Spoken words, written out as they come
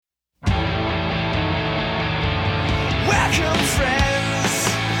Welcome, friends.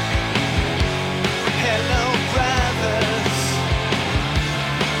 Hello, brothers.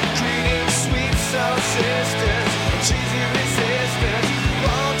 Greetings, sweet soul sisters. Cheesy resistance.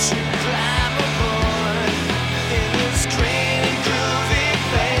 Won't you climb aboard in this great and groovy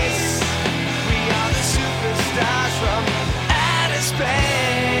place? We are the superstars from outer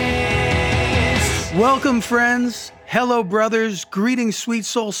space. Welcome, friends. Hello, brothers. Greetings, sweet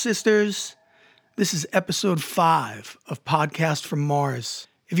soul sisters. This is episode 5 of Podcast from Mars.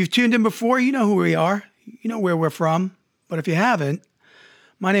 If you've tuned in before, you know who we are. You know where we're from. But if you haven't,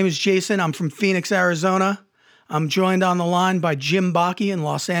 my name is Jason. I'm from Phoenix, Arizona. I'm joined on the line by Jim Bakke in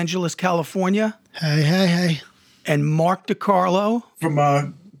Los Angeles, California. Hey. And Mark DiCarlo.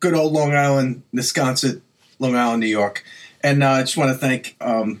 From good old Long Island, Wisconsin, Long Island, New York. And I just want to thank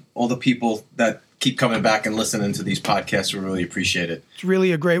all the people that keep coming back and listening to these podcasts. We really appreciate it. It's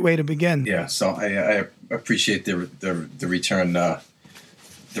really a great way to begin. Yeah, so I appreciate the return, the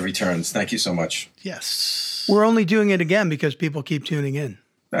returns. Thank you so much. Yes. We're only doing it again because people keep tuning in.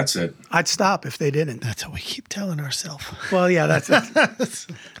 That's it. I'd stop if they didn't. That's what we keep telling ourselves. Well, yeah, that's it.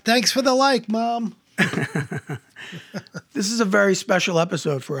 Thanks for the like, Mom. This is a very special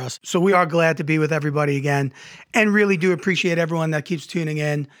episode for us. So we are glad to be with everybody again and really do appreciate everyone that keeps tuning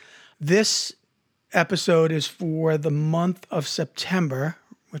in. This episode is for the month of September,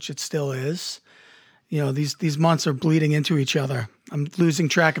 which it still is. You know, these months are bleeding into each other. I'm losing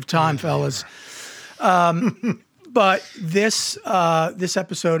track of time, fellas. But this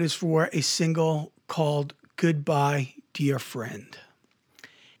episode is for a single called "Goodbye, Dear Friend."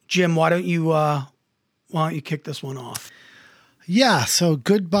 Jim, why don't you kick this one off? Yeah, so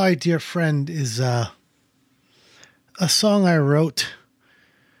 "Goodbye, Dear Friend" is a song I wrote.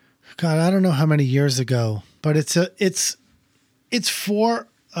 God, I don't know how many years ago, but it's for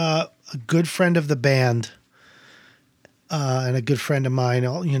a good friend of the band and a good friend of mine.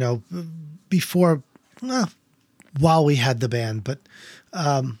 You know, while we had the band, but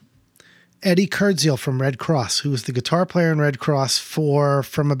Eddie Kurdziel from Red Cross, who was the guitar player in Red Cross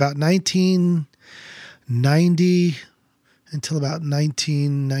from about 1990 until about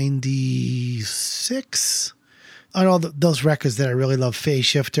 1996. On all those records that I really love, Phase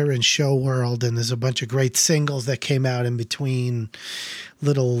Shifter and Show World, and there's a bunch of great singles that came out in between,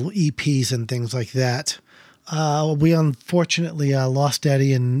 little EPs and things like that. We unfortunately lost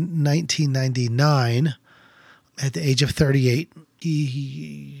Eddie in 1999 at the age of 38.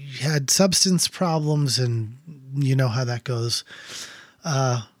 He had substance problems, and you know how that goes.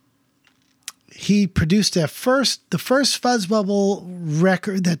 He produced the first Fuzzbubble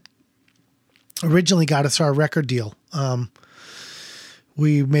record that originally got us our record deal.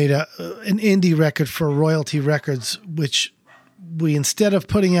 We made an indie record for Royalty Records, which we, instead of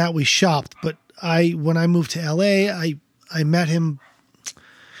putting out, we shopped. But when I moved to LA, I met him.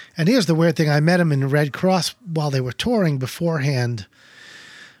 And here's the weird thing. I met him in Red Cross while they were touring beforehand.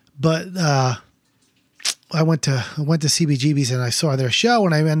 But I went to CBGB's and I saw their show,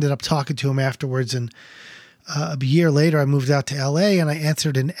 and I ended up talking to him afterwards. And a year later, I moved out to LA and I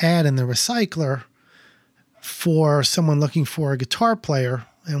answered an ad in the Recycler for someone looking for a guitar player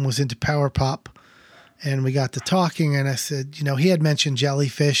and was into power pop. And we got to talking, and I said, you know, he had mentioned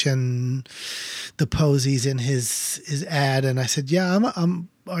Jellyfish and the Posies in his ad. And I said, yeah,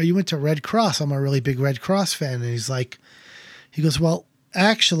 are you into Red Cross? I'm a really big Red Cross fan. And he goes, well,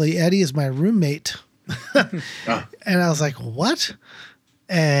 actually, Eddie is my roommate. And I was like, what?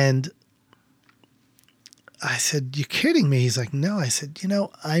 And I said, you're kidding me. He's like, no. I said, you know,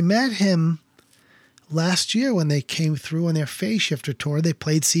 I met him last year when they came through on their Phase Shifter tour. They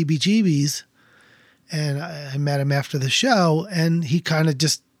played CBGB's, and I met him after the show, and he kind of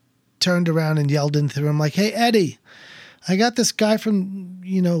just turned around and yelled into him like, hey, Eddie, I got this guy from,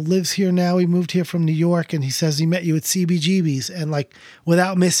 lives here now. He moved here from New York, and he says he met you at CBGB's, and like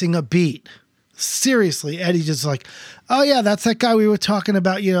without missing a beat. Seriously, Eddie just like, oh yeah, that's that guy we were talking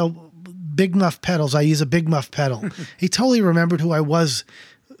about, Big Muff pedals. I use a Big Muff pedal. He totally remembered who I was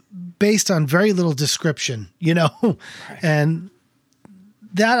based on very little description, Right. And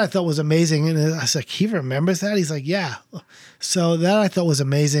that I thought was amazing. And I was like, he remembers that? He's like, yeah. So that I thought was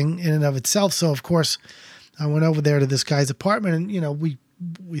amazing in and of itself. So of course I went over there to this guy's apartment, and,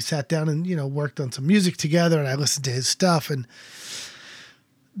 we sat down and, worked on some music together, and I listened to his stuff. And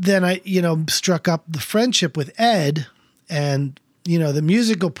then I, struck up the friendship with Ed, and, the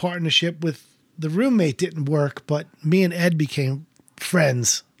musical partnership with the roommate didn't work, but me and Ed became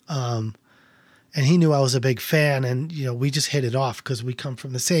friends. And he knew I was a big fan, and we just hit it off because we're cut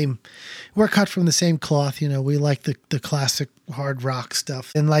from the same cloth. We like the classic hard rock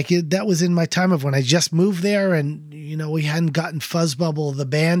stuff, and that was in my time of when I just moved there, and we hadn't gotten Fuzzbubble the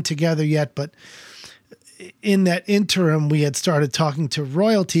band together yet, but in that interim, we had started talking to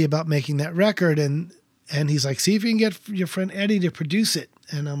Royalty about making that record, and he's like, see if you can get your friend Eddie to produce it,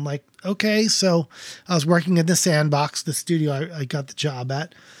 and I'm like, okay. So I was working at the Sandbox, the studio I got the job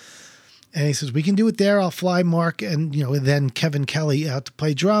at. And he says, we can do it there. I'll fly Mark and, then Kevin Kelly out to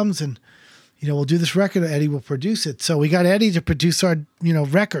play drums, and, we'll do this record. Eddie will produce it. So we got Eddie to produce our,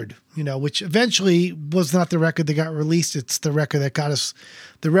 record, which eventually was not the record that got released. It's the record that got us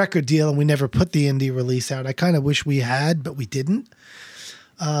the record deal, and we never put the indie release out. I kind of wish we had, but we didn't.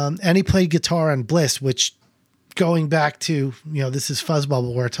 And he played guitar on Bliss, which going back to, this is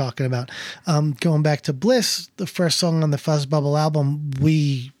Fuzzbubble we're talking about. Going back to Bliss, the first song on the Fuzzbubble album,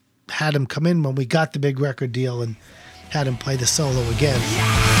 we had him come in when we got the big record deal and had him play the solo again.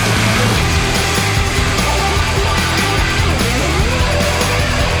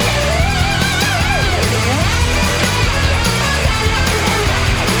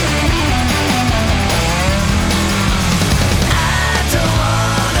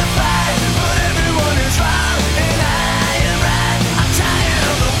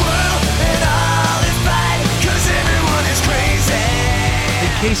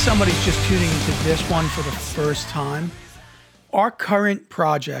 In case somebody's just tuning into this one for the first time, our current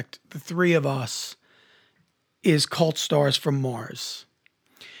project, the three of us, is Cult Stars from Mars,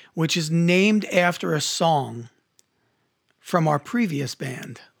 which is named after a song from our previous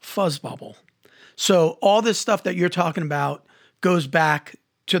band, Fuzzbubble. So all this stuff that you're talking about goes back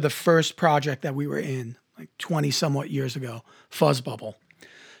to the first project that we were in, like 20 somewhat years ago, Fuzzbubble.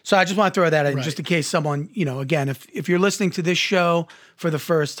 So I just want to throw that in just in case someone, again, if you're listening to this show for the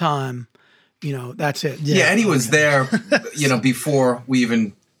first time, that's it. Yeah, Eddie was there, before we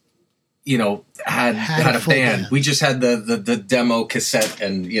even, had a band. We just had the demo cassette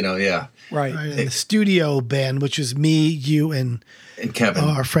and, Right. And the studio band, which was me, you, and Kevin.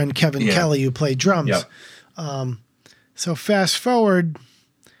 Our friend Kevin Kelly, who played drums. Yep. So fast forward,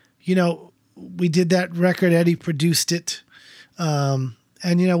 we did that record. Eddie produced it.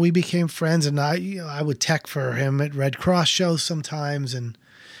 And, we became friends, and I would tech for him at Red Cross shows sometimes, and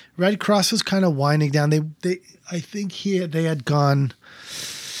Red Cross was kind of winding down. I think they had gone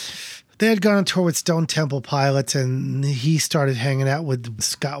on tour with Stone Temple Pilots, and he started hanging out with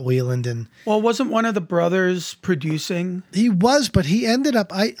Scott Weiland. And wasn't one of the brothers producing? He was, but he ended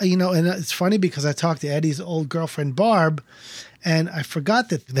up, and it's funny because I talked to Eddie's old girlfriend, Barb, and I forgot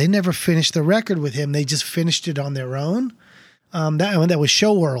that they never finished the record with him. They just finished it on their own. That was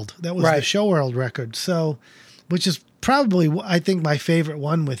Show World. That was the Show World record. So, which is probably, I think, my favorite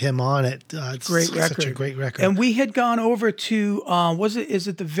one with him on it. It's great record. Such a great record. And we had gone over to, is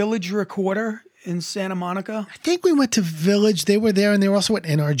it the Village Recorder in Santa Monica? I think we went to Village. They were there, and they were also at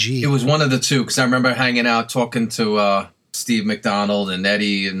NRG. It was one of the two, because I remember hanging out, talking to Steve McDonald and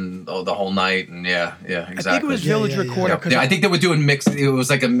Eddie and the whole night. And exactly. I think it was Village Recorder. I think they were doing mix. It was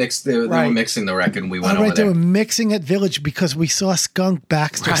like a mix. They were mixing the record, and we went over there. They were mixing at Village because we saw Skunk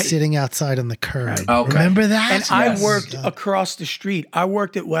Baxter sitting outside on the curb. Right. Okay. Remember that? And I worked across the street. I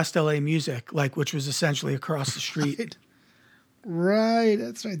worked at West LA Music, which was essentially across the street. Right.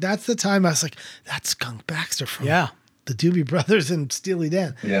 That's right. That's the time I was like, that's Skunk Baxter from the Doobie Brothers and Steely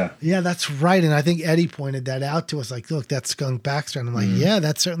Dan. Yeah, that's right. And I think Eddie pointed that out to us, like, look, that's Skunk Baxter. And I'm like, yeah,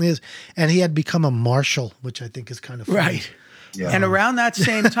 that certainly is. And he had become a marshal, which I think is kind of funny. Right. Yeah. And around that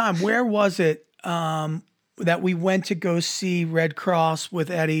same time, where was it that we went to go see Red Cross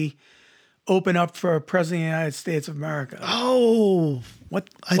with Eddie open up for President of the United States of America? Oh, what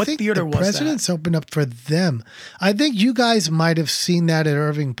think theater was that? Presidents opened up for them. I think you guys might have seen that at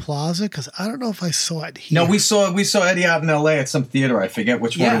Irving Plaza, because I don't know if I saw it here. No, we saw Eddie out in L.A. at some theater. I forget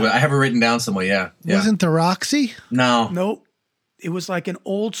which one it was. I have it written down somewhere. Yeah. Wasn't the Roxy? No. Nope. It was like an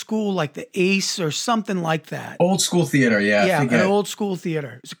old school, like the Ace or something like that. Old school theater, yeah. Yeah, an old school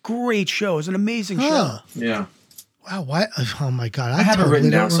theater. It was a great show. It was an amazing show. Yeah. Wow. Why? Oh my God. I have it written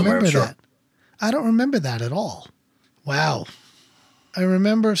down somewhere. I'm sure. I don't remember that at all. Wow. I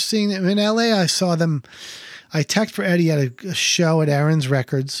remember seeing them in LA. I saw them. I teched for Eddie at a show at Aaron's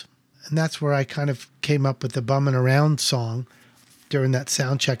Records, and that's where I kind of came up with the Bumming Around song during that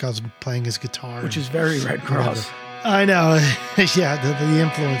sound check. I was playing his guitar. Which is very Red Cross. I know. Yeah, the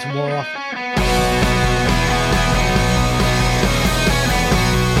influence wore off.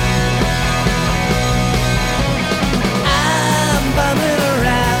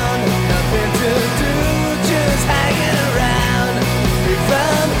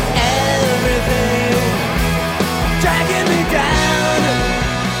 From everything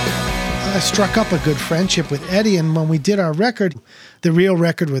of struck up a good friendship with Eddie. And when we did our record, the real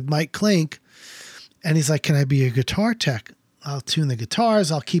record with Mike Klink, and he's like, "Can I be your guitar tech? I'll tune the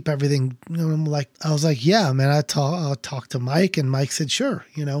guitars. I'll keep everything." I was like, "Yeah, man, I'll talk to Mike." And Mike said, "Sure."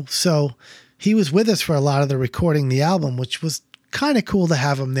 So he was with us for a lot of the recording the album, which was kind of cool to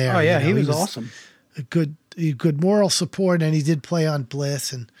have him there. Oh yeah, he was awesome. A good moral support, and he did play on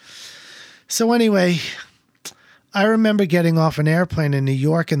Bliss. And so anyway, I remember getting off an airplane in New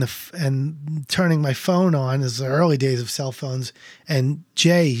York and turning my phone on. As the early days of cell phones. And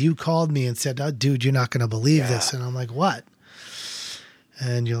Jay, you called me and said, "Oh, dude, you're not going to believe this." And I'm like, "What?"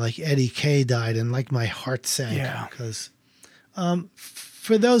 And you're like, "Eddie K died," and like my heart sank. Yeah. Because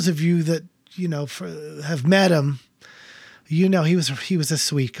for those of you that have met him, he was a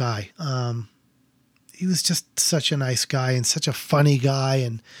sweet guy. He was just such a nice guy and such a funny guy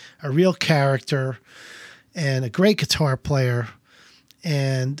and a real character and a great guitar player.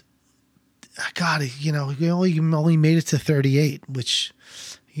 And God, he only made it to 38, which,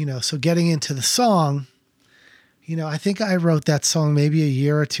 so getting into the song, I think I wrote that song maybe a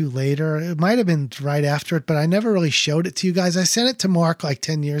year or two later. It might have been right after it, but I never really showed it to you guys. I sent it to Mark like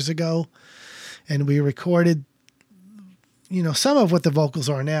 10 years ago, and we recorded, some of what the vocals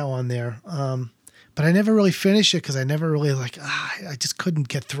are now on there. But I never really finished it because I never really I just couldn't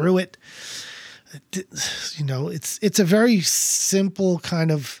get through it. It's a very simple kind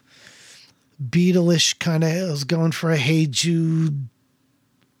of Beatles-ish kind of. I was going for a Hey Jude,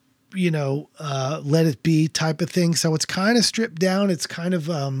 Let It Be type of thing. So it's kind of stripped down. It's kind of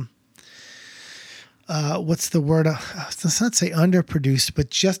what's the word? Let's not say underproduced, but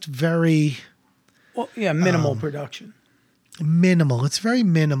just very minimal production. Minimal. It's very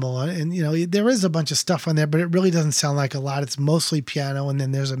minimal. And, there is a bunch of stuff on there, but it really doesn't sound like a lot. It's mostly piano, and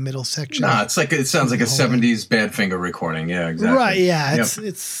then there's a middle section. Nah, it sounds like a 70s Badfinger recording. Yeah, exactly. Right, yeah.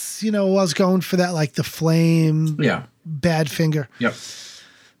 It's I was going for that, like the Flame, Badfinger. Yep.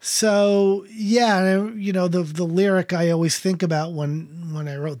 So, yeah, the lyric I always think about when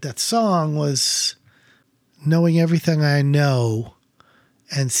I wrote that song was knowing everything I know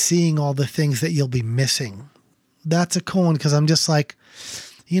and seeing all the things that you'll be missing. That's a cool one because I'm just like,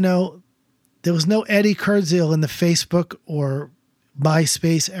 there was no Eddie Kurdziel in the Facebook or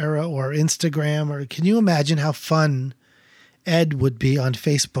MySpace era or Instagram. Or can you imagine how fun Ed would be on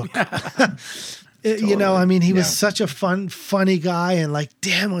Facebook? Totally. He was such a funny guy, and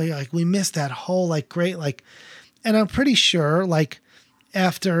damn, we missed that whole great and I'm pretty sure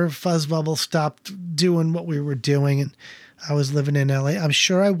after Fuzzbubble stopped doing what we were doing and I was living in LA, I'm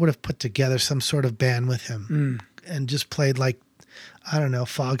sure I would have put together some sort of band with him and just played I don't know,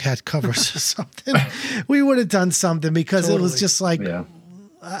 Foghat covers or something. We would have done something because it was just I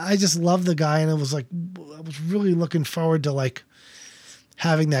just love the guy, and it was I was really looking forward to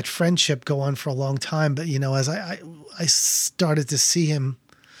having that friendship go on for a long time. But as I started to see him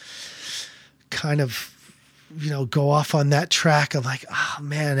kind of go off on that track of oh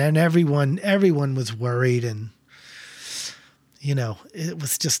man, and everyone was worried, and it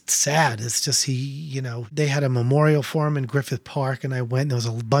was just sad. It's just they had a memorial for him in Griffith Park, and I went, and there was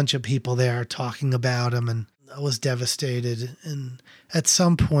a bunch of people there talking about him, and I was devastated. And at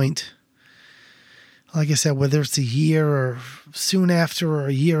some point, like I said, whether it's a year or soon after or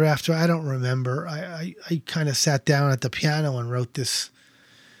a year after, I don't remember. I kind of sat down at the piano and wrote this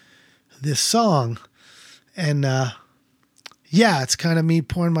song. And it's kind of me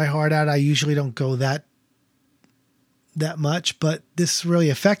pouring my heart out. I usually don't go that much, but this really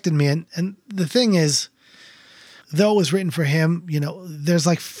affected me. And the thing is, though it was written for him, there's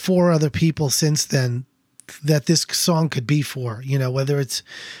 4 other people since then that this song could be for, whether it's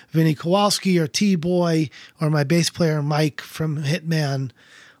Vinnie Kowalski or T-Boy or my bass player Mike from Hitman.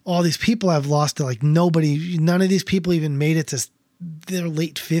 All these people I've lost to none of these people even made it to their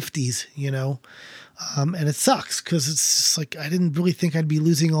late 50s, and it sucks because it's just I didn't really think I'd be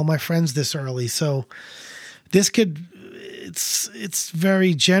losing all my friends this early. So this it's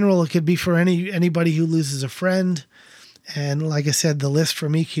very general. It could be for anybody who loses a friend. And like I said, the list for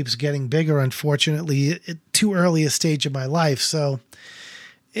me keeps getting bigger, unfortunately, at too early a stage of my life. So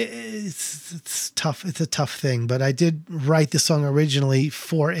it's tough. It's a tough thing. But I did write the song originally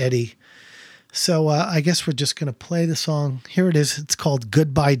for Eddie. So I guess we're just going to play the song. Here it is. It's called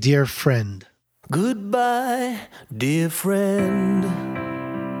Goodbye, Dear Friend. Goodbye, dear friend.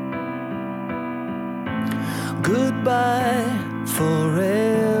 Goodbye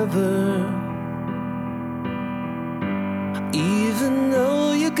forever. Even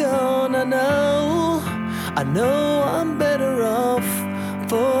though you're gone, I know I'm better off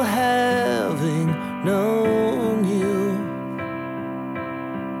for having known you.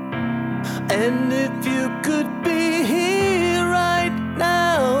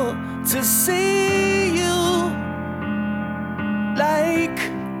 to see you like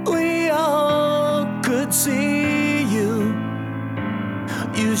we all could see you.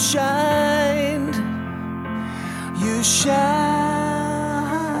 You shined, you shine,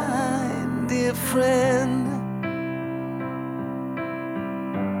 dear friend.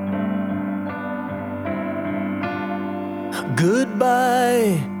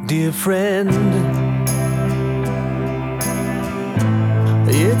 Goodbye, dear friend.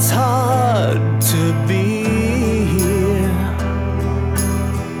 It's hard to be here,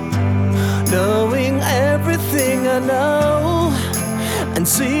 knowing everything I know and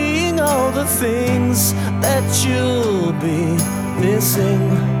seeing all the things that you'll be missing.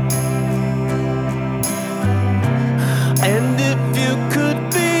 And if you could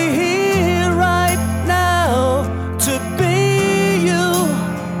be here right now to be you,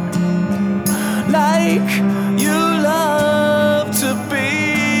 like you love to be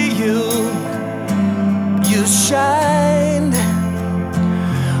you. You shine,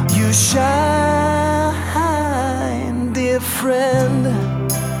 dear friend.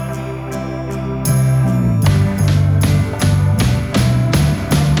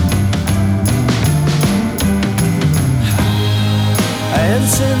 And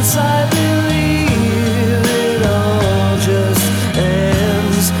since I believe it all just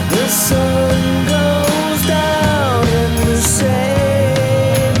ends, the sun goes down and we say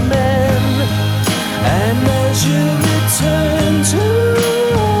amen. And as you return to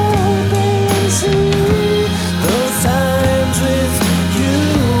open sea, those times with you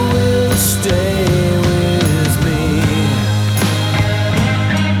will stay with me.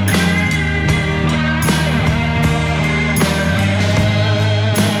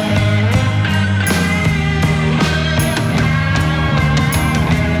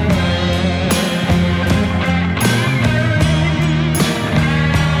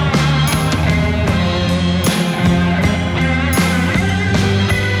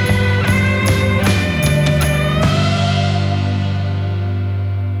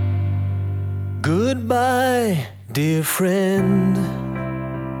 Goodbye, dear friend.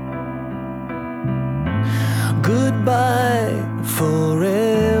 Goodbye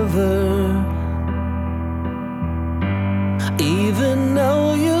forever. Even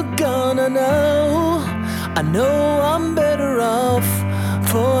though you're gonna know, I know I'm better off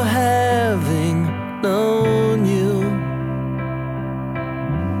for having known you.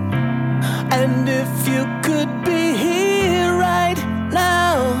 And if you could be here right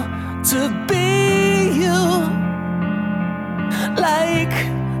now to be you, like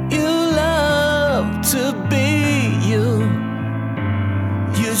you love to be you.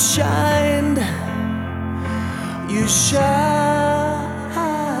 You shine,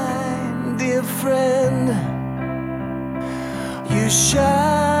 dear friend. You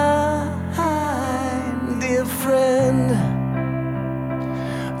shine, dear friend.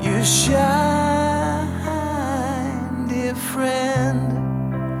 You shine, dear friend.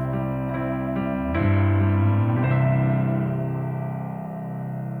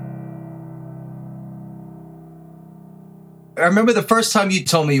 I remember the first time you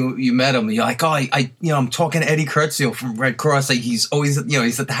told me you met him. You're like, I'm talking to Eddie Kurtzio from Red Cross. Like he's always,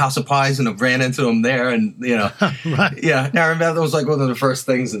 he's at the House of Pies, and I ran into him there, and Right. Yeah. I remember that was like one of the first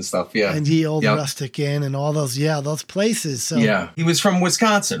things and stuff. Yeah, And the old Rustic Inn and all those, those places. So yeah, he was from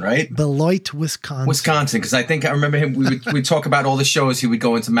Wisconsin, right? Beloit, Wisconsin. Because I think I remember him. We'd talk about all the shows. He would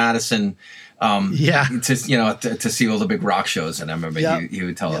go into Madison. To see all the big rock shows, and I remember he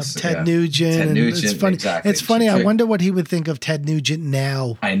would tell us Ted Nugent. Ted Nugent, it's funny. exactly. It's funny. I wonder what he would think of Ted Nugent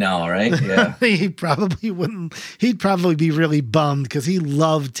now. I know, right? Yeah, He probably wouldn't. He'd probably be really bummed because he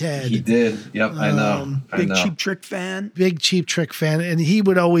loved Ted. he did. Yep, I know. Big Cheap Trick fan. Big Cheap Trick fan, and he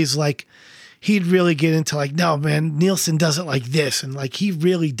would always he'd really get into no man, Nielsen does it like this, and he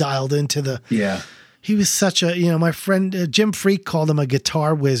really dialed into the. Yeah. He was such a, my friend Jim Freak called him a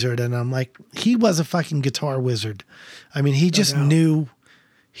guitar wizard. And I'm like, he was a fucking guitar wizard. I mean, he just knew,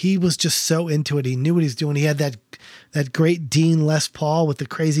 he was just so into it. He knew what he's doing. He had that great Dean Les Paul with the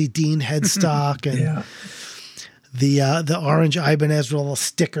crazy Dean headstock and the orange Ibanez with all the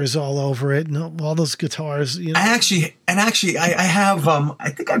stickers all over it and all those guitars. I have, I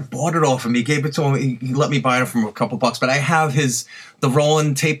think I bought it off him. He gave it to him. He let me buy it from a couple bucks, but I have the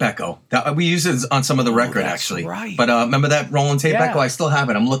Roland Tape Echo. That we use it on some of the record, actually. Right. But remember that Roland Tape Echo? I still have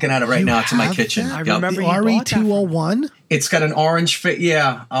it. I'm looking at it right now. It's in my kitchen. I remember the RE201. It's got an orange fit.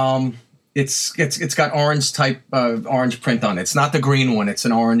 Yeah. It's got orange print on it. It's not the green one. It's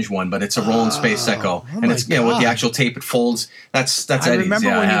an orange one, but it's a Roland Space Echo, and it's with the actual tape. It folds. That's Eddie's. I remember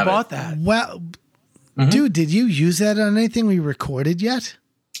when you bought it. that. Well, dude, did you use that on anything we recorded yet?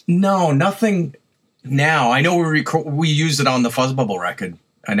 No, nothing now. I know we used it on the Fuzz Bubble record.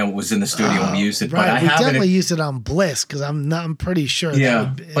 I know it was in the studio and we used it, Right, but I we haven't. definitely used it on Bliss because I'm pretty sure.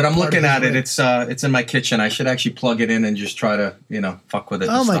 Yeah, but I'm looking at it. it. It's in my kitchen. I should actually plug it in and just try to fuck with it.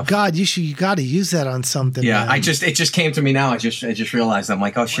 Oh and my stuff. God, you got to use that on something. Yeah, man. it just came to me now. I just realized. I'm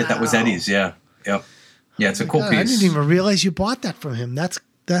like, oh shit, that was Wow. Eddie's. Yeah, yep. Yeah, it's a cool God, I piece. didn't even realize you bought that from him. That's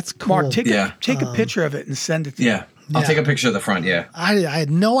cool. Mark, take Yeah. a picture of it and send it to me. Yeah, I'll Yeah. take a picture of the front. Yeah, I had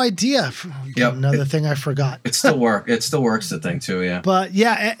no idea. Yep. Another thing I forgot. it still works. The thing too. Yeah. But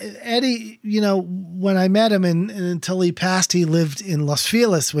yeah, Eddie, when I met him and until he passed, he lived in Los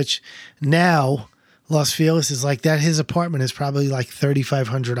Feliz, which now Los Feliz is like that. His apartment is probably like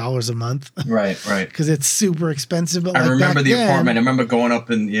 $3,500 a month Right. because it's super expensive. But I like remember back the then, apartment. I remember going up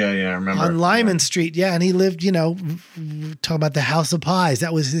and I remember on Lyman Street. Yeah, and he lived, talk about the House of Pies.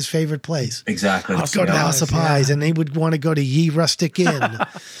 That was his favorite place. Exactly. House Go to the Yeah. House of Pies, and he would want to go to Ye Rustic Inn,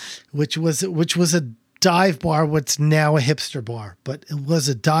 which was a dive bar. What's now a hipster bar, but it was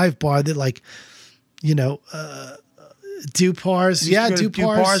a dive bar that Dupars. We used Yeah, to go to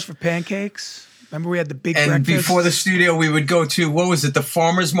Dupars. Dupars for pancakes. Remember we had the big And breakfast? before the studio, we would go to, what was it, the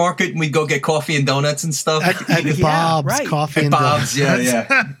farmer's market, and we'd go get coffee and donuts and stuff. At Yeah, Bob's right. Coffee At and Bob's, Donuts.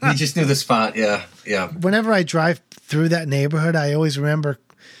 yeah. He just knew the spot, yeah. Whenever I drive through that neighborhood, I always remember.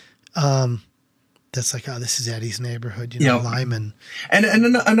 That's like, oh, this is Eddie's neighborhood, Yeah. Lyman. And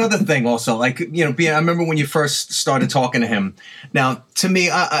another I remember when you first started talking to him. Now, to me,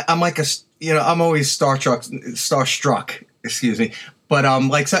 I'm like I'm always starstruck. Excuse me. But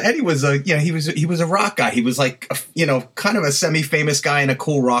so Eddie was he was a rock guy. He was like kind of a semi-famous guy in a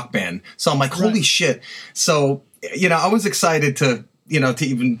cool rock band. So I'm like, holy shit. So I was excited to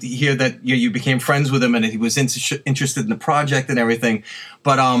even hear that you became friends with him and he was interested in the project and everything.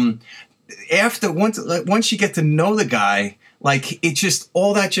 But once you get to know the guy, like it just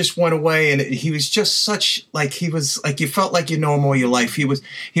all that just went away, and he was just such he was like you felt like you know him all your life. He was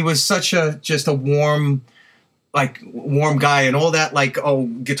such just a warm guy, and all that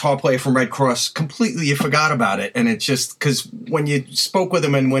guitar player from Red Cross, completely you forgot about it. And it's just because when you spoke with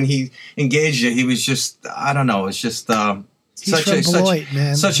him and when he engaged you, he was just I don't know, it's just He's from Beloit,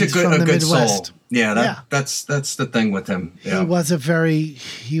 man. such He's a from the good soul. Midwest. Yeah, that's the thing with him. Yeah.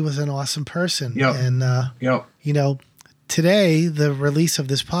 He was an awesome person. Yep. And Yep. today the release of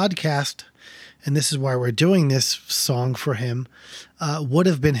this podcast, and this is why we're doing this song for him, would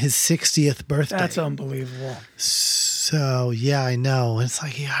have been his 60th birthday. That's unbelievable. So yeah, I know. And it's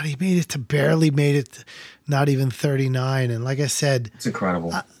like, yeah, he barely made it, not even 39. And like I said, It's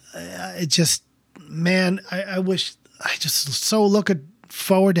incredible. it just, man, I wish, I just so looking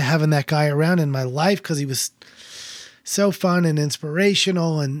forward to having that guy around in my life because he was so fun and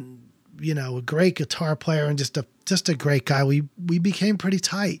inspirational and, a great guitar player and just a great guy. We became pretty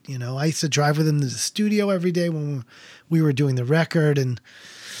tight. I used to drive with him to the studio every day when we were doing the record. And,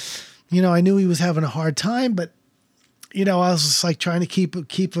 I knew he was having a hard time, but, I was just like trying to keep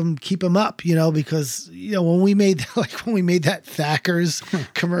him up, because, when we made that Thacker's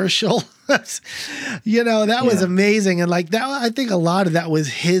commercial, that was amazing. And like that, I think a lot of that was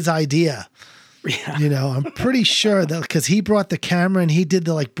his idea. Yeah. I'm pretty sure that because he brought the camera and he did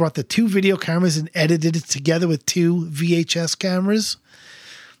brought the 2 video cameras and edited it together with 2 VHS cameras.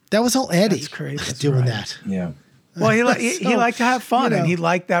 That was all Eddie. That's crazy. That's doing right. that. Yeah. Well, he liked to have fun, and know. he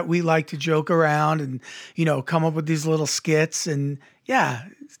liked that we like to joke around and come up with these little skits, and yeah,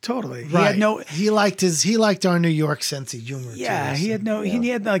 totally. He had no. He liked our New York sense of humor. Yeah, too, he had no. He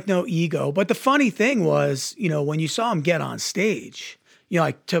had no ego. But the funny thing was, when you saw him get on stage,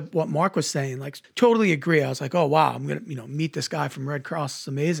 to what Mark was saying, totally agree. I was like, oh wow, I'm gonna meet this guy from Red Cross. It's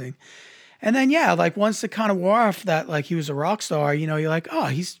amazing. And then once it kind of wore off that he was a rock star, you're like, oh,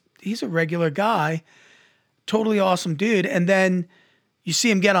 he's a regular guy. Totally awesome dude. And then you see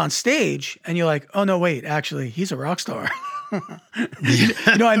him get on stage and you're like, oh no, wait, actually he's a rock star. You know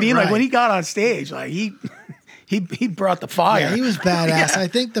what I mean? Right. Like when he got on stage, he brought the fire. Yeah, he was badass. Yeah. I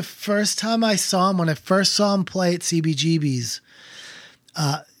think the first time I saw him, when I first saw him play at CBGB's,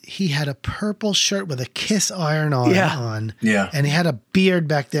 he had a purple shirt with a Kiss iron on. Yeah. And he had a beard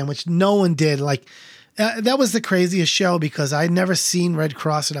back then, which no one did. That was the craziest show because I'd never seen Red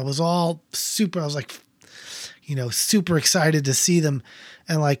Cross and I was super excited to see them.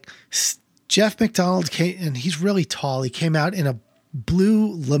 And Jeff McDonald came, and he's really tall. He came out in a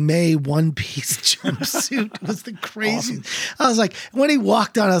blue lame one-piece jumpsuit. It was the craziest. Awesome. I was like, when he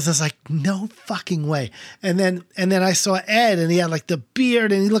walked on, I was just like, no fucking way. And then I saw Ed, and he had the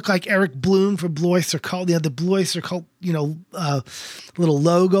beard, and he looked like Eric Bloom from Blue Oyster Cult. He had the Blue Oyster Cult, little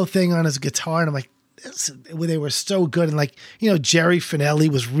logo thing on his guitar, and I'm like, they were so good. And like, Jerry Finelli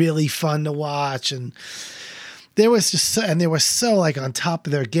was really fun to watch. And they were so like on top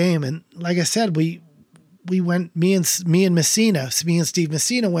of their game. And like I said, we went, me and Steve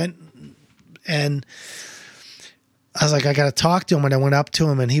Messina went, and I was like, I got to talk to him. And I went up to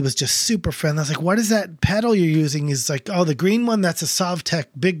him and he was just super friendly. I was like, what is that pedal you're using? He's like, oh, the green one, that's a Sovtek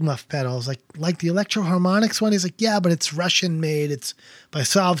Big Muff pedal. I was like the Electro Harmonix one? He's like, yeah, but it's Russian made. It's by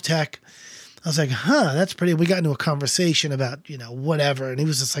Sovtek. I was like, that's pretty. We got into a conversation about, whatever. And he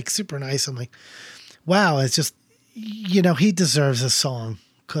was just like super nice. I'm like, wow, it's just, he deserves a song.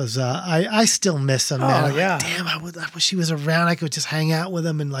 Because I still miss him, man. I'm like, damn, I wish he was around. I could just hang out with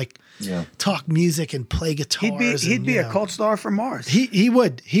him and talk music and play guitars. He'd be a cult star from Mars. He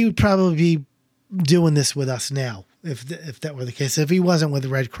would. He would probably be doing this with us now if that were the case. If he wasn't with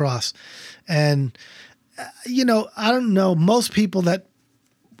Red Cross, and I don't know. Most people that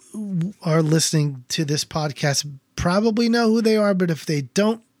are listening to this podcast probably know who they are, but if they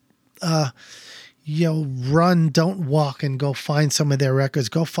don't, don't walk and go find some of their records.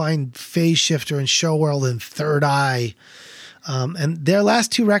 Go find Phase Shifter and Show World and Third Eye. And their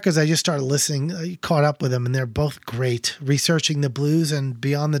last 2 records, I just started listening, caught up with them, and they're both great. Researching the Blues and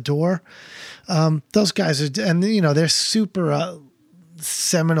Beyond the Door. Those guys are, and they're super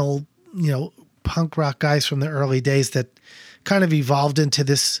seminal, punk rock guys from the early days that kind of evolved into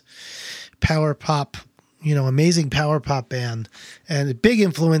this power pop, amazing power pop band, and a big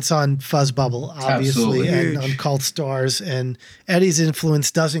influence on Fuzz Bubble, obviously, and on Cult Stars. And Eddie's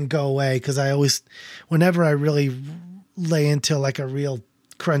influence doesn't go away, because whenever I really lay into like a real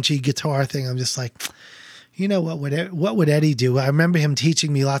crunchy guitar thing, I'm just like, what would Eddie do? I remember him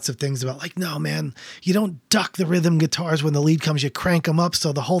teaching me lots of things about like, no, man, you don't duck the rhythm guitars when the lead comes, you crank them up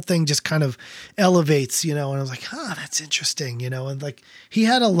so the whole thing just kind of elevates, and I was like, that's interesting, and like he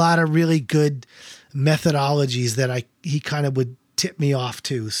had a lot of really good methodologies that he kind of would tip me off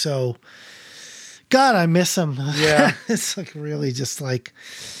to. So God, I miss him. Yeah. It's like really just like,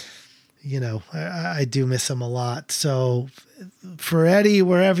 I do miss him a lot. So for Eddie,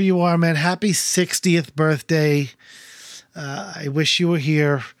 wherever you are, man, happy 60th birthday. I wish you were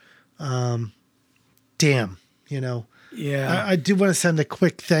here. Damn, Yeah. I do want to send a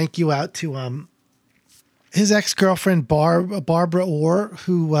quick thank you out to his ex-girlfriend, Barbara Orr,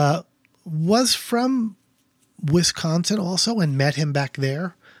 who was from Wisconsin also, and met him back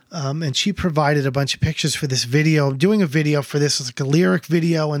there. And she provided a bunch of pictures for this video. I'm doing a video for this. It's like a lyric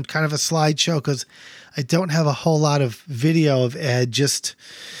video and kind of a slideshow, because I don't have a whole lot of video of Ed,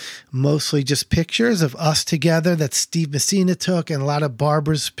 mostly just pictures of us together that Steve Messina took, and a lot of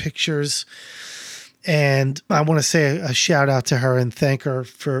Barbara's pictures. And I want to say a shout out to her and thank her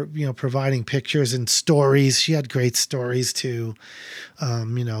for, providing pictures and stories. She had great stories too,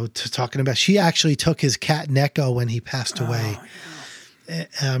 talking about. She actually took his cat Neko when he passed away.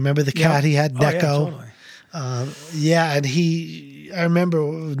 Yeah. Remember the cat he had, Neko? Yeah, totally. And I remember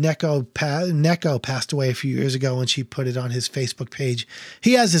Neko passed away a few years ago, and she put it on his Facebook page.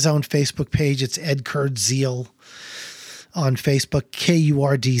 He has his own Facebook page. It's Ed Kurdziel on Facebook,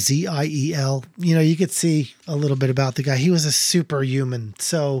 Kurdziel. You could see a little bit about the guy. He was a superhuman.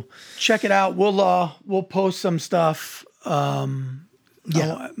 So check it out. We'll post some stuff. Mark,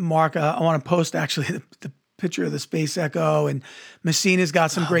 I want to post actually the picture of the Space Echo, and Messina's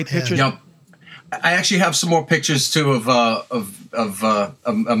got some great pictures. Yep. I actually have some more pictures too of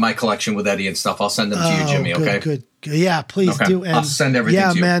my collection with Eddie and stuff. I'll send them to you, Jimmy. Good, okay. Good. Yeah, please do. And I'll send everything to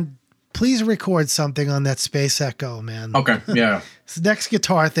you. Yeah, man. Please record something on that Space Echo, man. Okay. Yeah. This next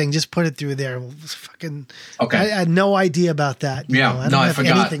guitar thing, just put it through there. Fucking. Okay. I had no idea about that. I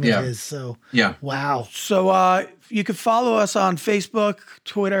forgot. Anything of his. So. Yeah. Wow. So you can follow us on Facebook,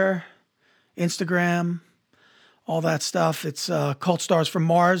 Twitter, Instagram, all that stuff. It's Cult Stars from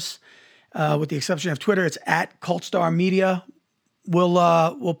Mars. With the exception of Twitter, it's at Cult Star Media.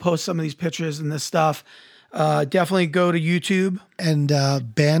 We'll post some of these pictures and this stuff. Definitely go to YouTube and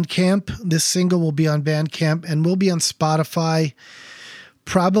Bandcamp. This single will be on Bandcamp and will be on Spotify.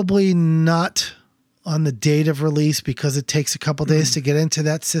 Probably not on the date of release because it takes a couple days to get into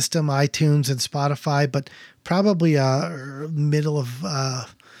that system, iTunes and Spotify. But probably middle of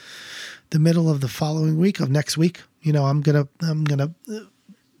the following week of next week. I'm gonna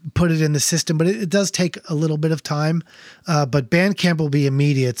put it in the system, but it does take a little bit of time. But Bandcamp will be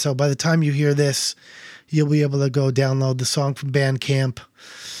immediate. So by the time you hear this, you'll be able to go download the song from Bandcamp.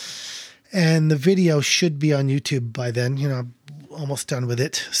 And the video should be on YouTube by then. I'm almost done with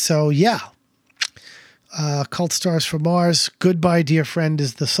it. So yeah. Cult Stars from Mars. Goodbye, Dear Friend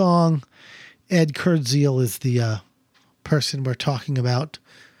is the song. Ed Kurdziel is the person we're talking about.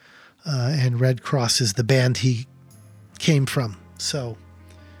 and Red Cross is the band he came from. So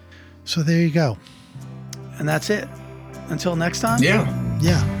there you go. And that's it. Until next time. Yeah.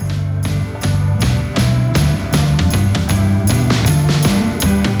 Yeah.